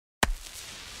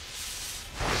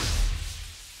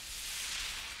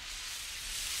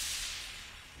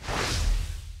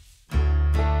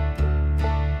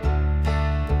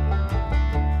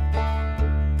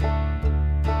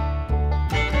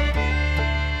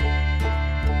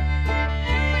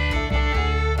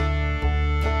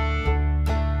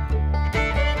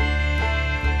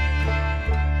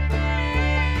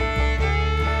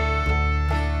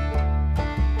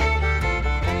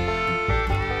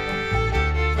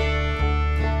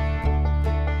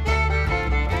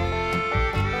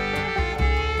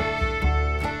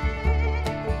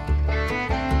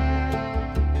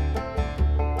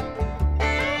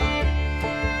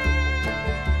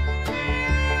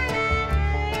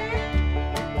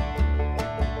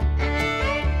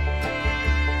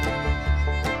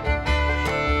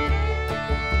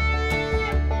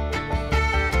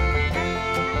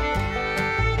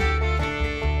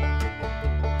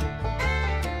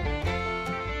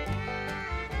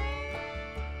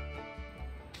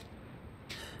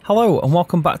Hello and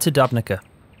welcome back to Dabnica.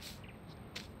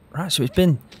 Right, so it's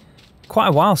been quite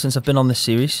a while since I've been on this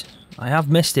series. I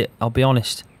have missed it, I'll be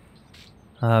honest.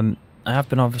 I have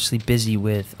been obviously busy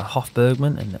with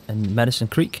Hofbergman and Medicine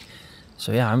Creek.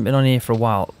 So yeah, I haven't been on here for a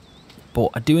while. But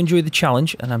I do enjoy the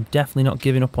challenge and I'm definitely not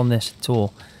giving up on this at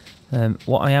all.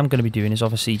 What I am going to be doing is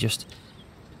obviously just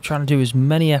trying to do as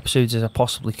many episodes as I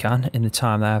possibly can in the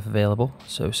time that I have available.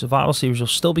 So survival series will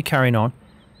still be carrying on.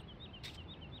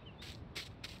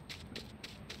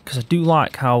 Because I do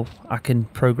like how I can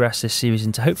progress this series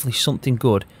into hopefully something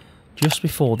good just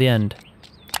before the end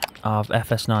of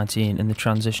FS19 and the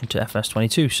transition to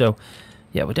FS22. So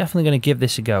yeah, we're definitely going to give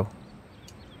this a go.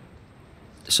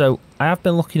 So I have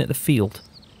been looking at the field,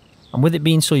 and with it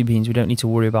being soybeans, we don't need to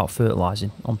worry about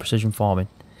fertilising on precision farming,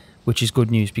 which is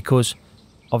good news because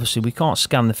obviously we can't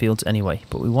scan the fields anyway,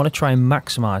 but we want to try and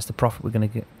maximise the profit we're going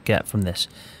to get from this.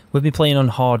 We've been playing on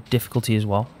hard difficulty as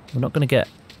well. We're not going to get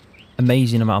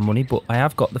amazing amount of money, but I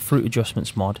have got the fruit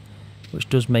adjustments mod, which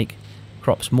does make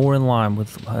crops more in line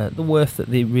with the worth that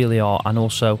they really are, and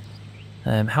also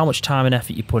how much time and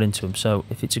effort you put into them. So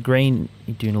if it's a grain,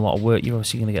 you're doing a lot of work, you're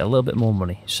obviously going to get a little bit more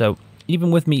money. So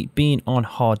even with me being on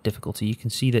hard difficulty, you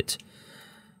can see that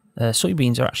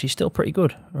soybeans are actually still pretty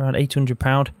good, around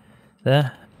 £800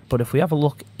 there. But if we have a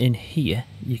look in here,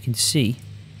 you can see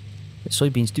that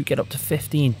soybeans do get up to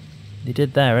 15. They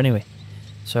did there anyway.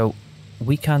 So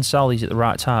we can sell these at the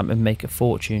right time and make a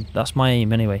fortune. That's my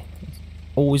aim anyway.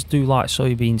 Always do like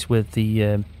soybeans with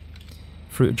the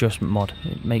fruit adjustment mod.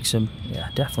 It makes them, yeah,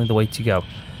 definitely the way to go.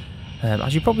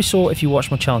 As you probably saw if you watched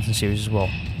my challenging series as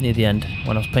well, near the end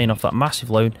when I was paying off that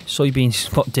massive loan, soybeans is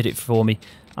what did it for me,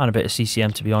 and a bit of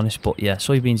CCM to be honest. But yeah,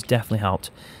 soybeans definitely helped.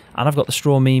 And I've got the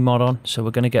straw meal mod on, so we're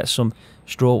going to get some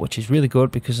straw, which is really good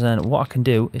because then what I can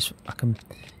do is I can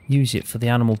use it for the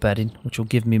animal bedding, which will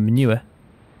give me manure.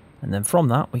 And then from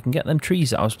that, we can get them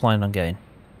trees that I was planning on getting.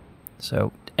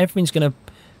 So everything's going to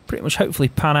pretty much hopefully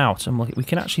pan out. And we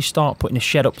can actually start putting a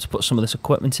shed up to put some of this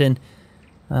equipment in.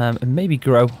 And maybe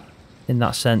grow, in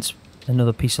that sense,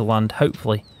 another piece of land.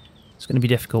 Hopefully. It's going to be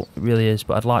difficult. It really is.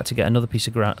 But I'd like to get another piece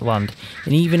of land.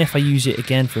 And even if I use it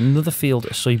again for another field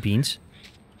of soybeans.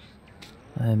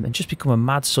 And just become a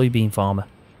mad soybean farmer.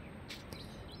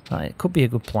 Right, it could be a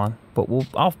good plan. But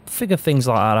I'll figure things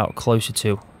like that out closer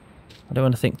to. I don't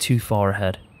want to think too far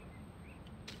ahead.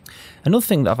 Another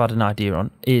thing that I've had an idea on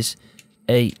is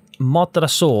a mod that I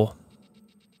saw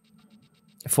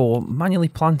for manually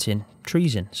planting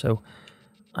trees in. So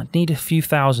I'd need a few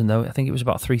thousand though. I think it was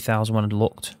about 3,000 when I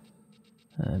looked.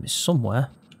 It's somewhere.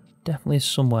 Definitely is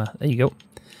somewhere. There you go.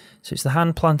 So it's the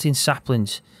hand planting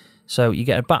saplings. So you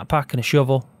get a backpack and a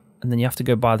shovel, and then you have to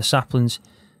go buy the saplings,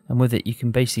 and with it you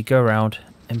can basically go around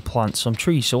and plant some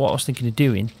trees. So what I was thinking of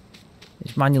doing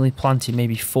is manually planting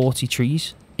maybe 40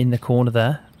 trees in the corner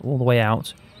there, all the way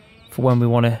out, for when we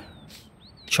want to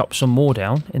chop some more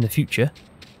down in the future.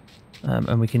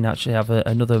 And we can actually have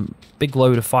another big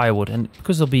load of firewood, and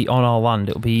because they'll be on our land,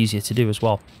 it'll be easier to do as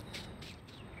well.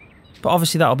 But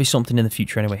obviously that'll be something in the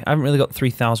future anyway. I haven't really got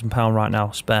 £3,000 right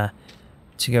now spare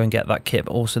to go and get that kit,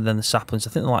 but also then the saplings, I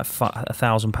think they're like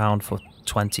 £1,000 for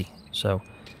 20. So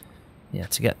yeah,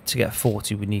 to get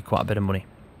 40 we need quite a bit of money.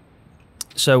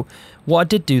 So what I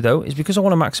did do though is, because I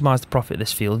want to maximise the profit of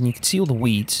this field, and you can see all the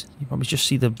weeds, you probably just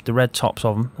see the red tops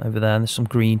of them over there, and there's some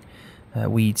green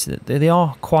weeds. They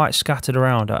are quite scattered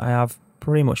around. I have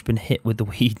pretty much been hit with the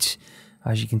weeds,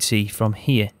 as you can see from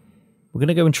here. We're going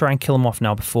to go and try and kill them off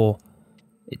now before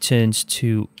it turns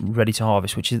to ready to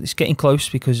harvest, which is, it's getting close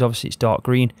because obviously it's dark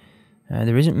green.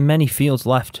 There isn't many fields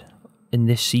left in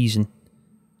this season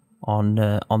on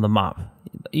the map,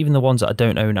 even the ones that I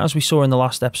don't own. As we saw in the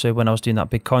last episode when I was doing that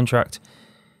big contract,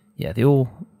 yeah, they all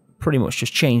pretty much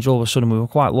just changed all of a sudden. We were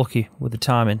quite lucky with the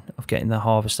timing of getting the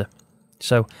harvester.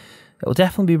 So it'll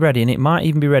definitely be ready, and it might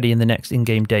even be ready in the next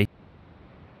in-game day.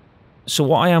 So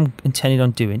what I am intending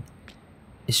on doing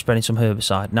is spreading some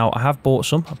herbicide. Now I have bought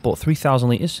some. I've bought 3,000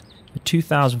 litres for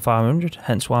 2,500,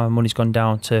 hence why my money's gone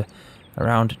down to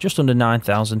around just under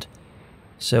 9,000.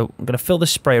 So I'm going to fill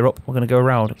this sprayer up. We're going to go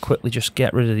around and quickly just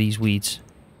get rid of these weeds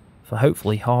for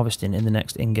hopefully harvesting in the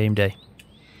next in-game day.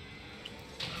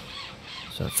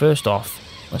 So first off,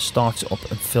 let's start it up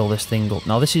and fill this thing up.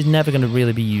 Now this is never going to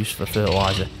really be used for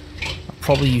fertiliser. I'll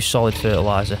probably use solid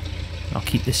fertiliser. I'll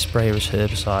keep this sprayer as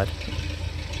herbicide.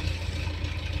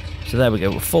 So there we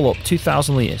go, we're full up,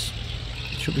 2,000 litres.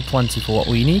 Should be plenty for what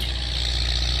we need.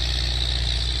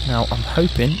 Now I'm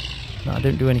hoping that I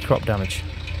don't do any crop damage.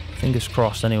 Fingers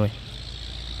crossed anyway.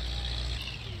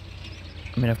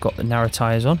 I mean, I've got the narrow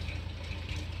tyres on.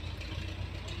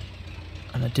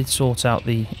 And I did sort out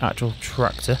the actual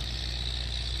tractor.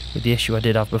 with the issue I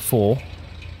did have before.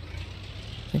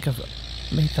 I think I've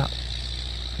made that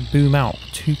boom out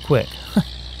too quick.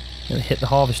 It hit the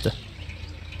harvester.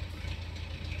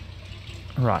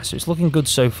 Right, so it's looking good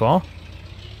so far.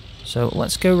 So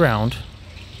let's go round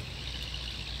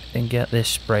and get this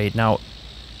sprayed. Now,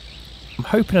 I'm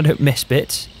hoping I don't miss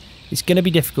bits. It's going to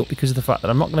be difficult because of the fact that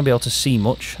I'm not going to be able to see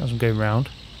much as I'm going round.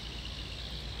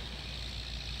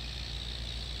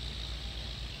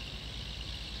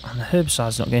 And the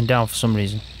herbicide's not going down for some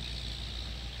reason.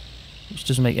 Which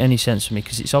doesn't make any sense for me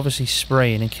because it's obviously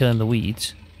spraying and killing the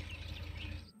weeds.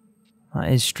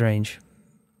 That is strange.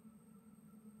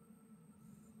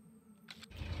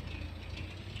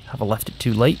 Have I left it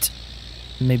too late?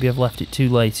 Maybe I've left it too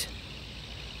late.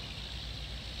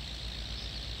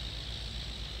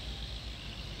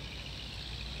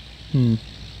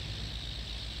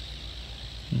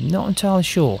 Not entirely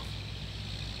sure.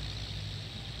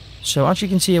 So as you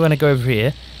can see when I go over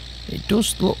here, it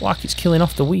does look like it's killing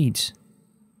off the weeds.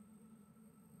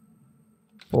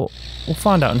 But we'll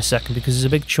find out in a second because there's a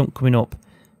big chunk coming up.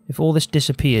 If all this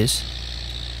disappears,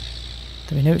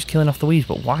 then we know it's killing off the weeds,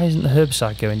 but why isn't the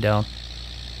herbicide going down?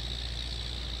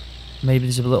 Maybe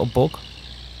there's a little bug.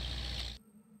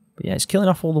 But yeah, it's killing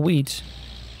off all the weeds.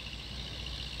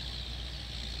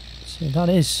 So that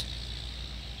is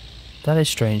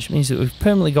strange. It means that we've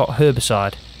permanently got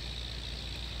herbicide.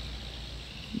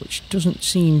 Which doesn't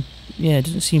seem, it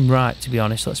doesn't seem right, to be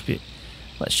honest. Let's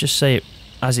just say it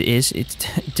as it is. It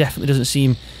definitely doesn't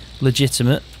seem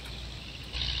legitimate.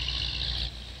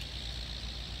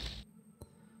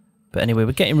 But anyway,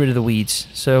 we're getting rid of the weeds.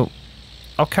 So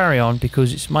I'll carry on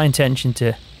because it's my intention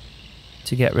to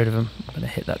get rid of them. I'm going to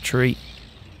hit that tree.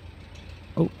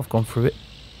 Oh, I've gone through it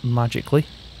magically.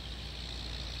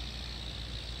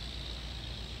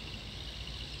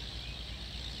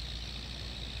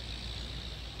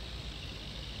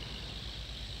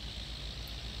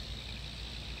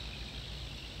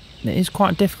 It is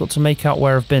quite difficult to make out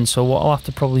where I've been, so what I'll have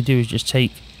to probably do is just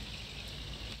take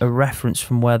a reference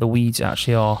from where the weeds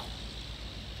actually are.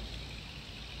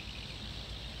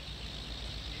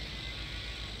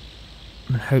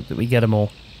 And hope that we get them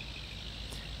all.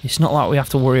 It's not like we have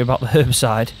to worry about the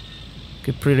herbicide. We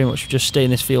could pretty much just stay in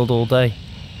this field all day.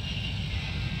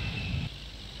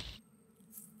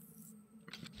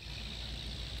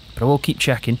 But I will keep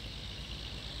checking.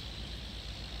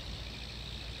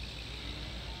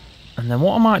 And then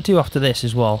what I might do after this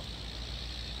as well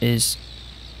is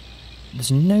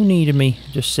there's no need of me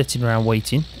just sitting around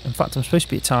waiting. In fact, I'm supposed to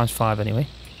be at ×5 anyway.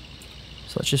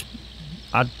 So let's just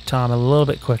add time a little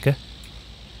bit quicker.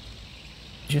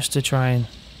 Just to try and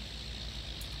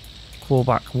claw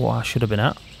back what I should have been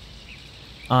at.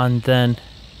 And then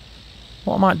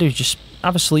what I might do is just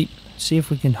have a sleep, see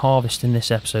if we can harvest in this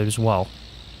episode as well.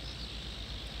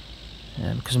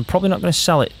 Because I'm probably not going to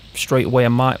sell it straight away. I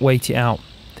might wait it out.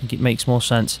 I think it makes more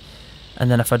sense. And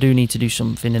then if I do need to do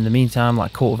something in the meantime,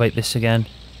 like cultivate this again,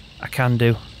 I can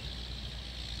do.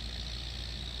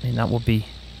 I mean, that would be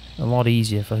a lot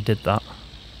easier if I did that.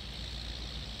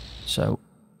 So,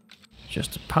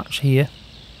 just a patch here.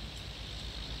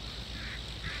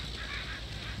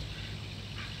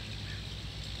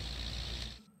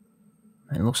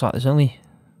 And it looks like there's only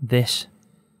this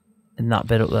and that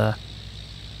bit up there.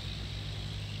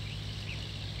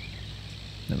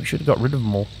 Then we should have got rid of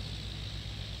them all.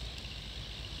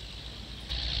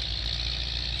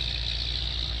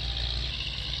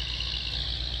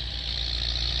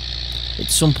 At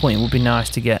some point it would be nice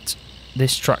to get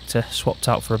this tractor swapped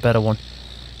out for a better one.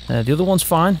 The other one's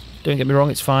fine, don't get me wrong,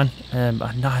 it's fine.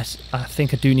 I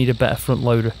think I do need a better front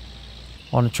loader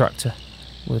on a tractor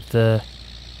with a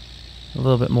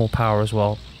little bit more power as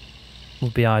well.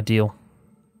 Would be ideal.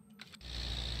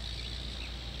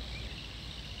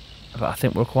 But I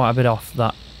think we're quite a bit off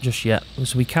that just yet.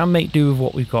 So we can make do with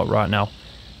what we've got right now.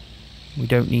 We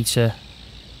don't need to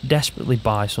desperately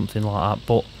buy something like that,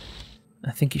 but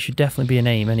I think it should definitely be an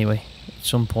aim anyway, at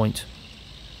some point.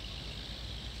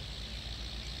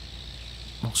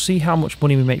 We'll see how much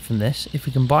money we make from this. If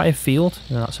we can buy a field,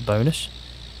 then that's a bonus.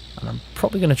 And I'm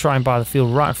probably going to try and buy the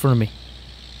field right in front of me.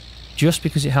 Just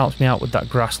because it helps me out with that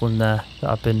grassland there that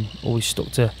I've been always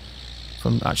stuck to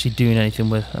from actually doing anything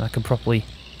with. And I can properly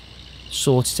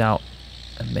sort it out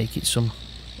and make it some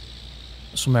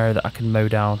area that I can mow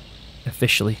down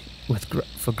officially with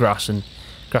for grass and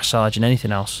grass silage and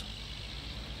anything else.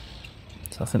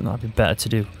 So I think that'd be better to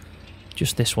do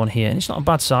just this one here. And it's not a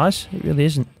bad size, it really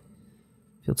isn't.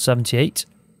 Field 78.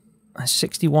 That's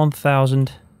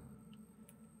 61,000.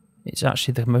 It's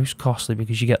actually the most costly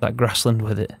because you get that grassland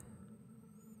with it.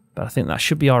 But I think that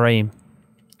should be our aim.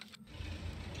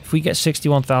 if we get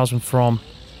 61,000 from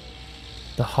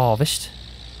the harvest,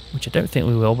 which I don't think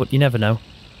we will, but you never know,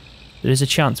 there is a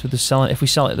chance with the selling. If we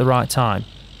sell it at the right time,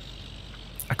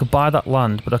 I could buy that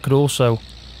land, but I could also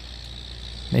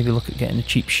maybe look at getting a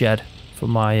cheap shed for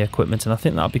my equipment, and I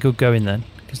think that'd be good going then,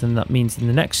 because then that means in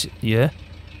the next year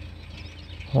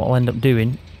what I'll end up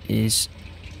doing is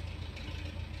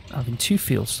having 2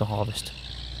 fields to harvest,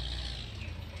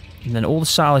 and then all the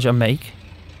silage I make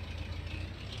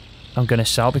I'm going to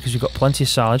sell, because we've got plenty of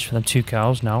silage for them 2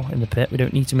 cows now in the pit. We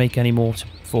don't need to make any more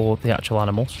for the actual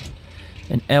animals.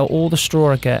 And all the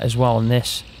straw I get as well in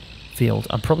this field,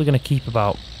 I'm probably going to keep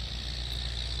about,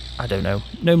 I don't know,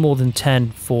 no more than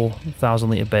 10 4,000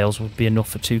 litre bales would be enough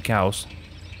for 2 cows.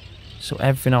 So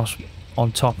everything else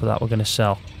on top of that we're going to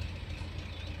sell.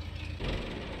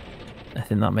 I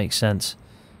think that makes sense.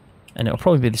 And it'll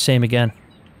probably be the same again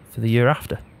for the year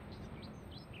after.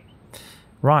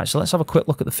 Right, so let's have a quick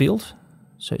look at the field.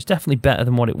 So it's definitely better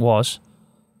than what it was.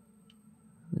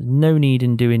 There's no need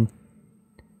in doing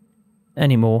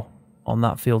any more on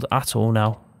that field at all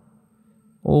now.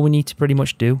 All we need to pretty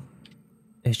much do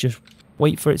is just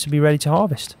wait for it to be ready to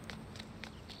harvest.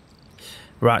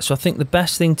 Right, so I think the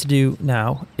best thing to do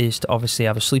now is to obviously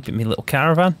have a sleep in my little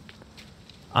caravan,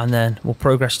 and then we'll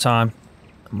progress time,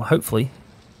 and hopefully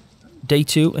day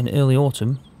 2 in early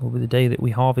autumn will be the day that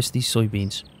we harvest these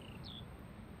soybeans.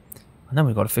 And then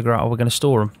we've got to figure out how we're going to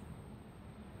store them.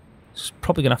 It's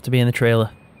probably going to have to be in the trailer.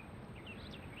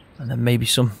 And then maybe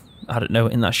some, I don't know,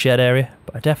 in that shed area.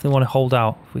 But I definitely want to hold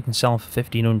out if we can sell them for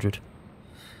 1,500.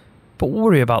 But we'll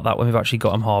worry about that when we've actually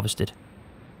got them harvested.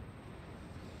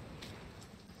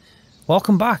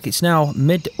 Welcome back. It's now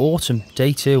mid-autumn,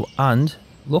 day 2. And,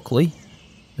 luckily,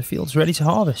 the field's ready to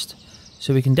harvest.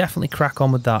 So we can definitely crack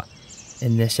on with that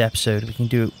in this episode. We can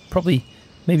do probably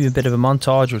maybe a bit of a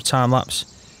montage or a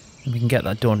time-lapse, and we can get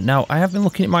that done. Now, I have been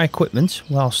looking at my equipment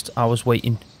whilst I was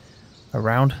waiting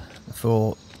around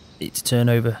for it to turn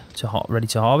over to ready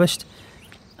to harvest,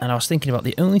 and I was thinking about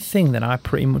the only thing that I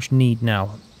pretty much need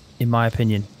now, in my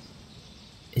opinion,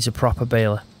 is a proper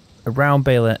baler, a round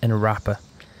baler and a wrapper.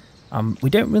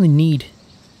 We don't really need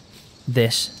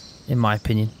this, in my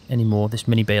opinion, anymore, this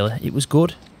mini baler. It was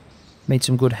good, made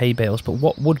some good hay bales, but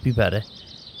what would be better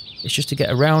is just to get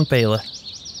a round baler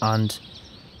and,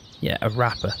 yeah, a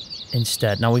wrapper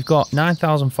instead. Now we've got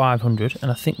 9,500,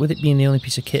 and I think with it being the only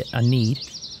piece of kit I need,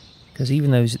 because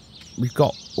even though we've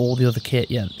got all the other kit,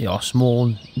 yeah, they are small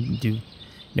and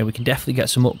we can definitely get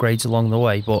some upgrades along the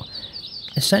way, but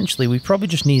essentially we probably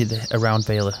just needed a round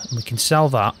baler, and we can sell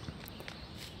that,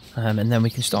 and then we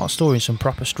can start storing some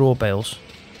proper straw bales,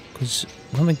 because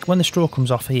when the straw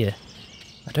comes off here,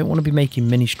 I don't want to be making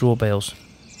mini straw bales.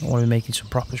 I want to be making some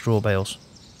proper straw bales.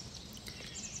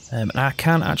 And I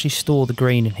can actually store the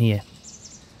grain in here.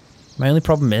 My only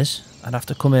problem is I'd have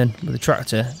to come in with a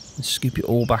tractor and scoop it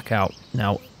all back out.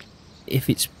 Now, if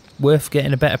it's worth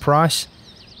getting a better price,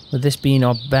 with this being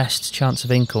our best chance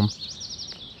of income,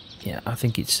 yeah, I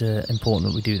think it's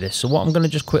important that we do this. So what I'm going to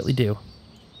just quickly do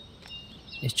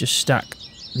is just stack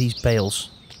these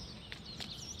bales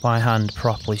by hand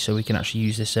properly so we can actually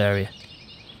use this area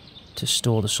to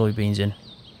store the soybeans in.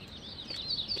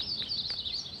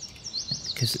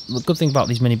 Because the good thing about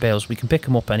these mini bales, we can pick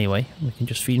them up anyway. We can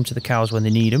just feed them to the cows when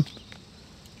they need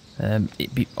them.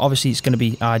 Obviously, it's going to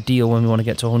be ideal when we want to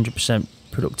get to 100%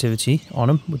 productivity on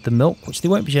them with the milk, which they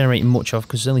won't be generating much of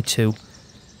because there's only 2.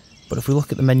 But if we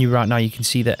look at the menu right now, you can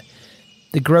see that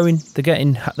they're growing. They're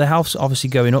getting their health's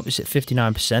obviously going up. It's at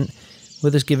 59%.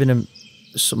 With us giving them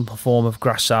some form of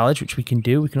grass silage, which we can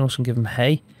do. We can also give them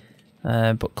hay,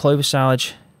 but clover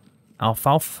silage,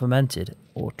 alfalfa fermented,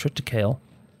 or triticale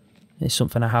is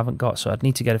something I haven't got, so I'd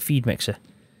need to get a feed mixer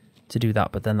to do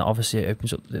that, but then obviously it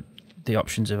opens up the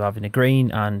options of having a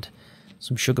grain and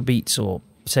some sugar beets or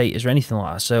potatoes or anything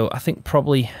like that. So I think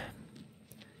probably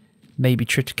maybe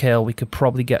triticale, we could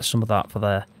probably get some of that for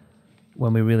there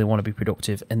when we really want to be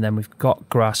productive, and then we've got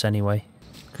grass anyway,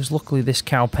 because luckily this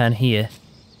cow pen here,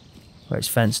 where it's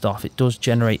fenced off, it does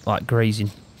generate like grazing,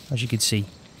 as you can see,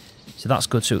 so that's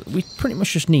good. So we pretty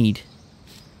much just need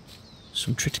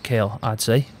some triticale, I'd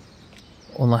say,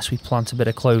 unless we plant a bit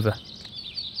of clover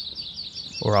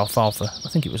or alfalfa. I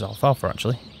think it was alfalfa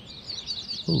actually.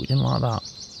 Oh, we didn't like that.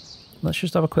 Let's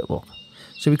just have a quick look.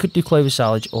 So we could do clover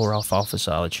silage or alfalfa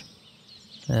silage,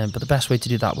 but the best way to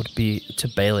do that would be to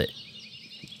bale it,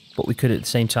 but we could at the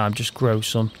same time just grow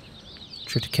some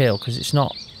triticale, because it's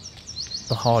not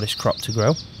the hardest crop to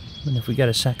grow, and if we get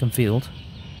a second field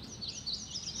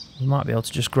we might be able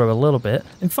to just grow a little bit.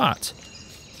 In fact,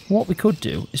 what we could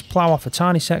do is plough off a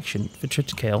tiny section for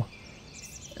triticale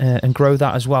and grow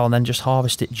that as well, and then just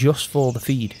harvest it just for the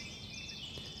feed.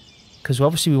 Because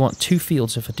obviously we want 2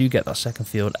 fields if I do get that second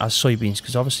field as soybeans,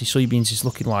 because obviously soybeans is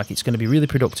looking like it's going to be really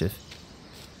productive.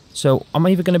 So I'm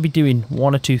either going to be doing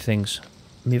one or 2 things.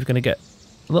 I'm either going to get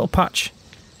a little patch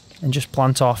and just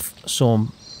plant off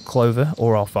some clover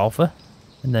or alfalfa,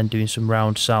 and then doing some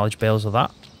round silage bales of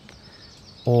that.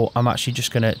 Or I'm actually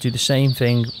just going to do the same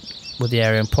thing with the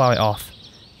area and plough it off,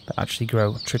 but actually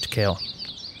grow triticale.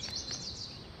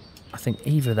 I think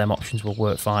either of them options will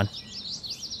work fine.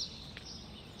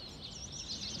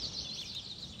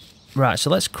 Right, so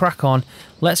let's crack on.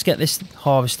 Let's get this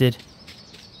harvested,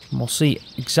 and we'll see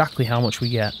exactly how much we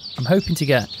get. I'm hoping to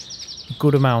get a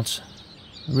good amount.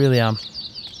 I really am.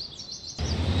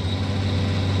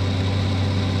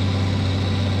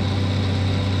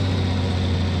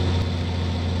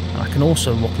 And I can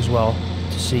also look as well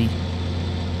to see...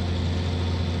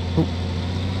 Oh,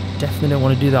 definitely don't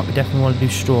want to do that. We definitely want to do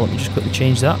straw. Let me just quickly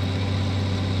change that.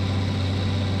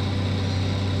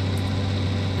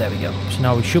 There we go. So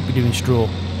now we should be doing straw.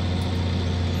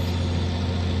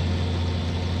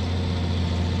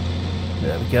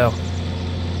 There we go.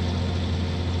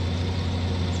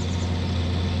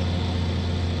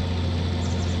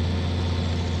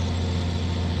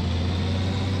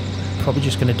 Probably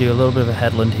just going to do a little bit of a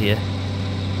headland here,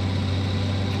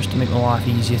 just to make my life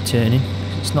easier turning.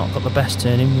 It's not got the best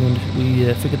turning.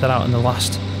 We figured that out in the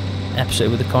last episode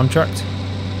with the contract.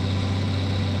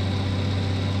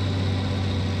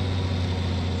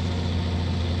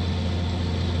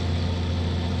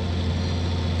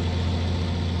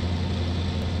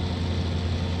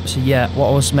 So yeah, what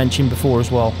I was mentioning before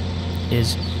as well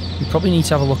is we probably need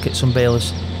to have a look at some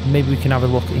balers. Maybe we can have a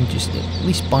look and just at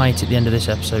least buy it at the end of this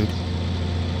episode.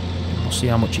 And we'll see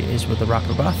how much it is with the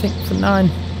wrapper. But I think for 9,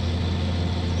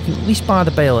 we can at least buy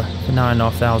the baler for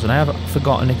 9,500. I haven't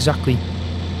forgotten exactly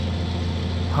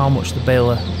how much the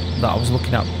baler that I was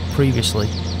looking at previously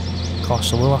cost,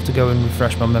 so we'll have to go and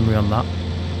refresh my memory on that.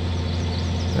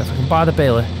 But if I can buy the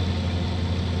baler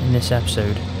in this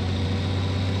episode,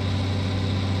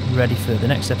 ready for the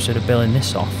next episode of baling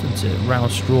this off into round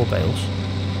straw bales,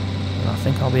 and I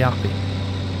think I'll be happy.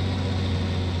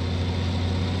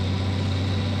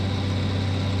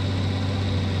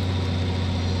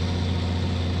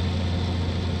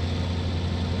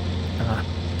 And I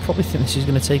probably think this is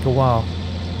going to take a while.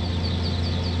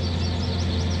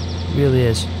 It really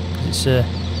is, because it's a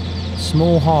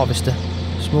small harvester,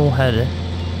 small header,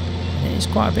 and it's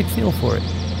quite a big field for it.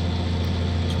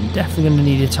 So I'm definitely going to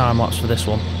need a time lapse for this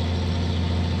one.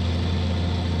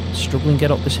 Struggling to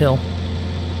get up this hill,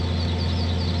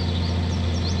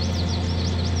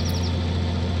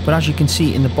 but as you can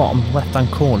see in the bottom left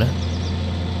hand corner,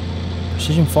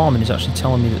 Precision Farming is actually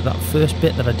telling me that that first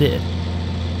bit that I did,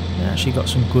 I actually got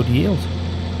some good yield.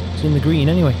 It's in the green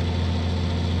anyway.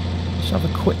 Let's have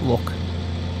a quick look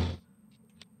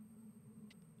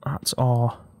at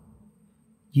our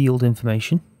yield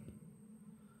information.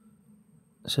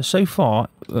 So far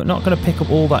we're not going to pick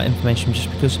up all that information just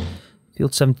because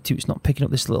Field 72, it's not picking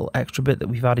up this little extra bit that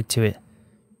we've added to it.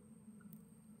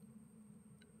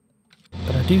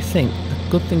 But I do think the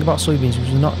good thing about soybeans was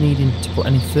we're not needing to put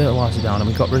any fertiliser down, and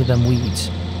we got rid of them weeds.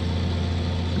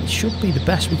 And it should be the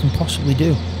best we can possibly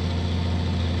do.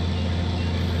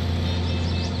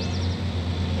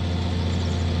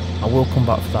 I will come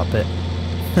back for that bit.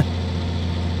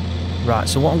 Right,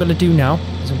 so what I'm going to do now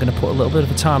is I'm going to put a little bit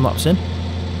of a time lapse in.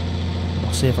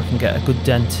 I'll see if I can get a good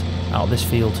dent out of this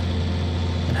field,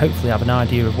 and hopefully have an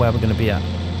idea of where we're going to be at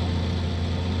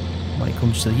when it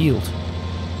comes to the yield.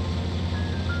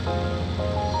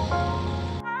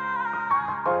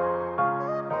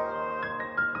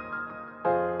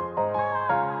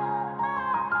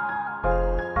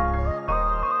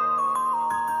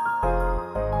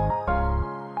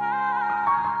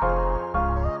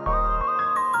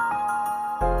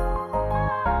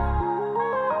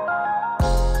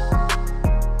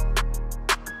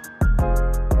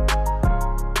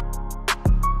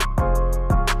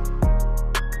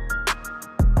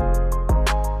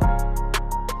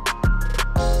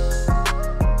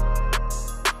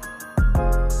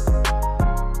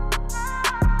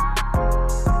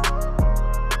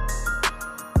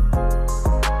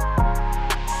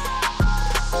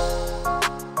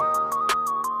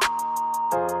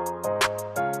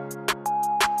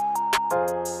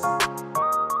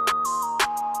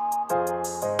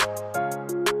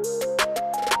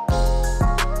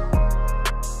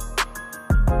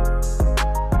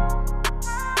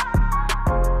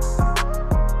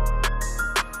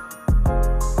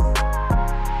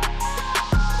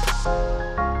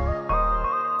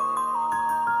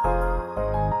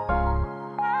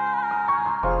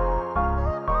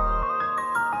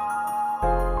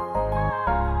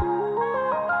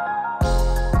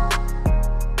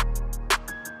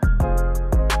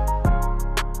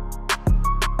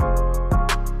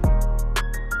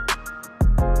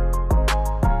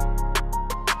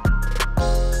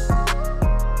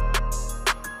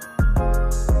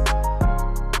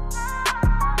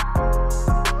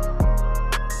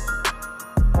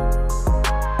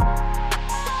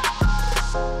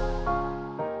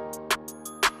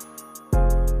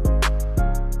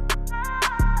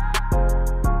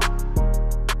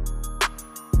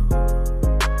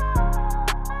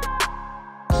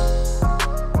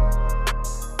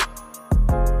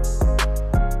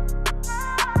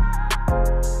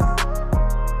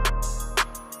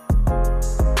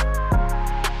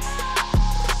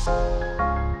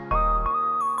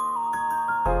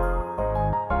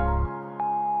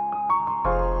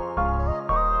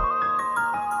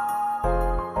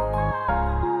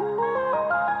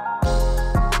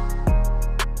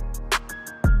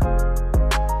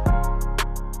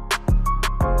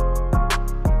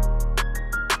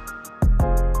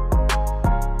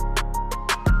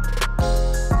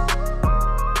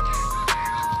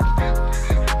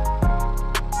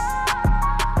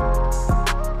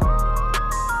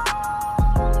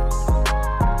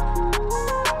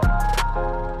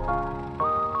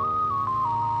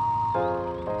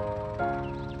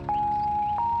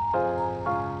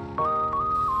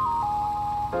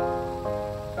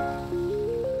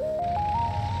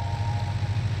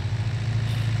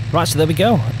 Right, so there we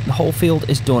go. The whole field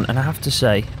is done, and I have to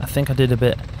say, I think I did a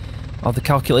bit of the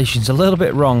calculations a little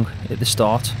bit wrong at the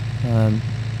start.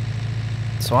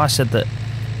 So I said that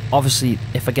obviously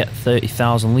if I get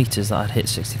 30,000 litres that I'd hit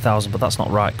 60,000, but that's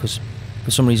not right, because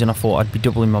for some reason I thought I'd be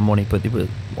doubling my money, but the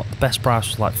best price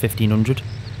was like 1,500.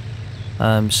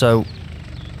 So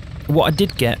what I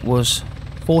did get was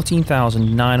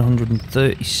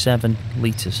 14,937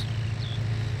 litres.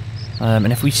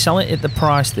 And if we sell it at the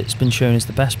price that's been shown as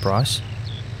the best price,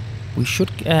 we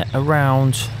should get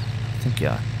around, I think,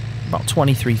 yeah, about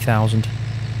 23,000,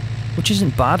 which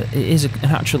isn't bad. It is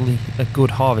actually a good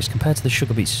harvest compared to the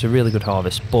sugar beets. It's a really good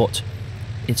harvest, but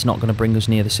it's not going to bring us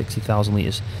near the 60,000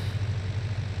 litres.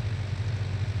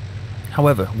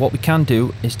 However, what we can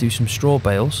do is do some straw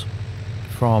bales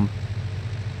from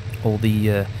all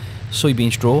the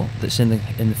soybean straw that's in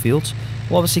the fields.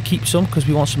 We'll obviously keep some because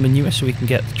we want some manure so we can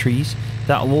get the trees.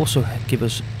 That'll also give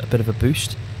us a bit of a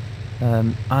boost.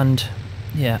 And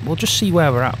yeah, we'll just see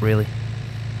where we're at really.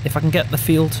 If I can get the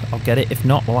field, I'll get it. If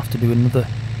not, we'll have to do another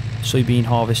soybean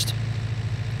harvest.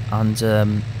 And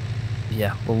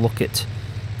yeah, we'll look at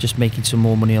just making some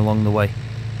more money along the way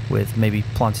with maybe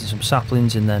planting some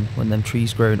saplings, and then when them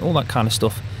trees grow and all that kind of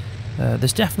stuff.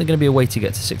 There's definitely going to be a way to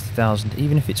get to 60,000,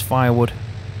 even if it's firewood.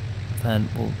 Then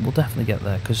we'll definitely get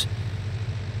there, because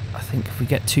I think if we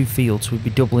get 2 fields, we'd be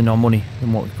doubling our money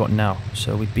than what we've got now.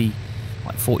 So we'd be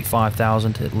like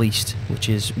 45,000 at least, which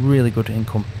is really good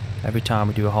income every time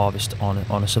we do a harvest on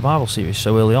a survival series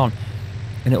so early on.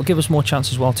 And it'll give us more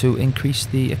chance as well to increase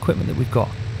the equipment that we've got.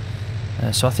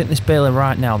 So I think this baler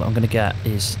right now that I'm going to get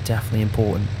is definitely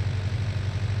important,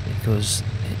 because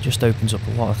it just opens up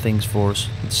a lot of things for us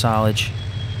with silage,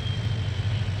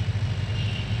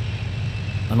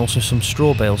 and also some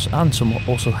straw bales, and some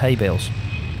also hay bales.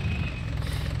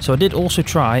 So I did also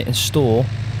try and store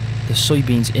the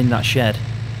soybeans in that shed,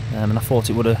 and I thought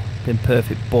it would have been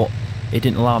perfect, but it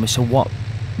didn't allow me. So what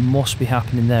must be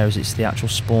happening there is it's the actual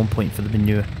spawn point for the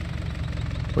manure,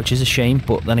 which is a shame,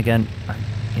 but then again,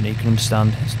 you know, you can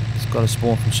understand it's got to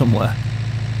spawn from somewhere.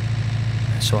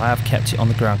 So I have kept it on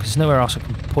the ground because there's nowhere else I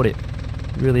can put it.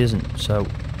 It really isn't. So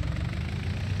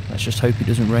let's just hope it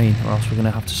doesn't rain, or else we're going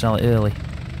to have to sell it early.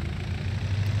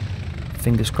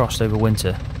 Fingers crossed over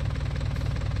winter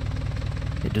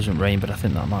it doesn't rain, but I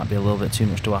think that might be a little bit too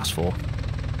much to ask for.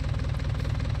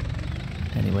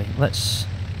 Anyway, let's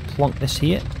plonk this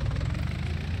here.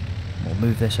 We'll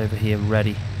move this over here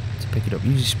ready to pick it up.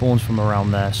 Usually spawns from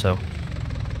around there, so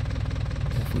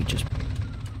if we just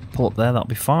pull up there, that'll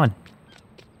be fine.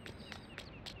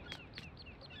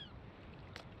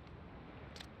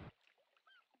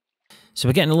 So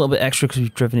we're getting a little bit extra because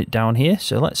we've driven it down here.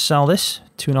 So let's sell this,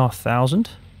 2,500.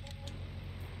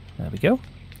 There we go.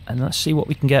 And let's see what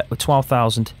we can get with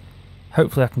 12,000.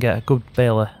 Hopefully I can get a good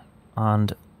baler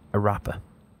and a wrapper.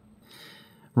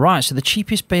 Right, so the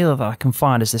cheapest baler that I can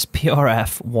find is this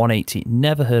FS19.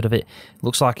 Never heard of it.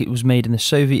 Looks like it was made in the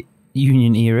Soviet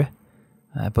Union era.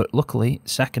 But luckily,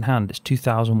 second hand, it's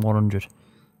 2,100.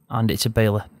 And it's a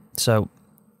baler. So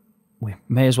we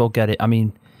may as well get it. I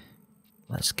mean,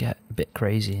 let's get a bit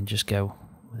crazy and just go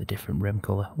with a different rim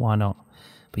colour. Why not?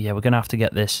 But yeah, we're going to have to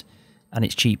get this. And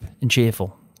it's cheap and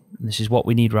cheerful. And this is what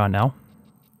we need right now.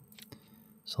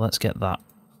 So let's get that.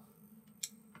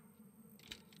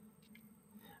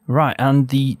 Right, and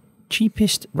the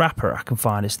cheapest wrapper I can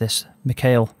find is this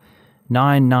Mikhail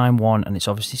 991, and it's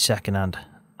obviously second hand.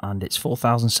 And it's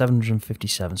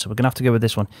 4,757. So we're going to have to go with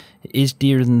this one. It is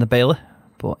dearer than the baler,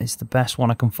 but it's the best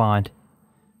one I can find.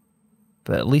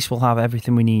 But at least we'll have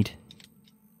everything we need.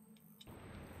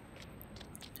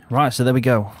 Right, so there we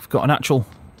go. We've got an actual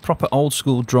proper old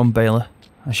school drum baler,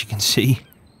 as you can see.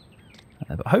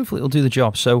 But hopefully it'll do the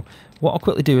job. So what I'll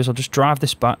quickly do is I'll just drive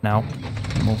this back now,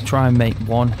 and we'll try and make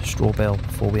one straw bale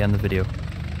before we end the video,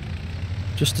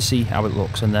 just to see how it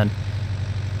looks. And then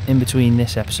in between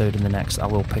this episode and the next, I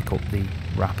will pick up the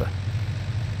wrapper.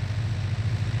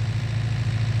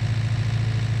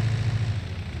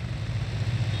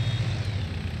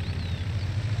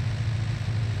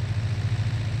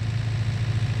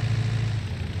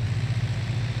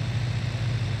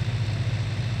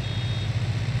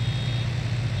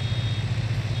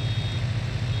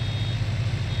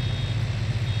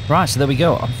 Right, so there we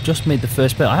go. I've just made the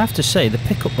first bale. I have to say, the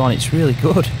pickup on it's really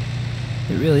good.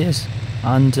 It really is.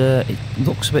 And it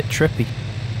looks a bit trippy.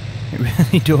 It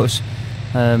really does.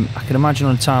 I can imagine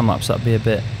on a time-lapse that'd be a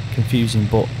bit confusing,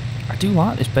 but I do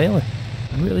like this baler.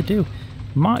 I really do.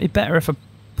 Might be better if I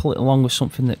pull it along with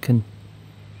something that can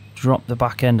drop the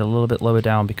back end a little bit lower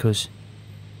down, because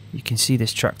you can see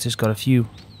this tractor's got a few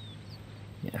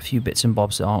Yeah, a few bits and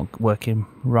bobs that aren't working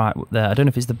right there. I don't know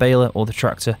if it's the baler or the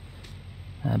tractor,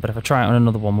 but if I try it on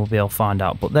another one, we'll be able to find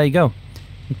out. But there you go.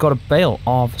 We've got a bale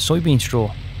of soybean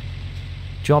straw.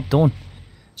 Job done.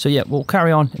 So yeah, we'll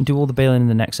carry on and do all the baling in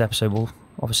the next episode. We'll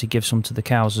obviously give some to the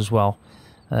cows as well.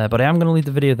 But I am going to leave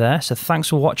the video there. So thanks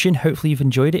for watching. Hopefully you've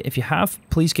enjoyed it. If you have,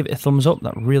 please give it a thumbs up.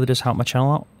 That really does help my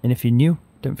channel out. And if you're new,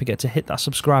 don't forget to hit that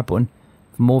subscribe button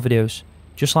for more videos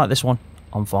just like this one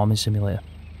on Farming Simulator.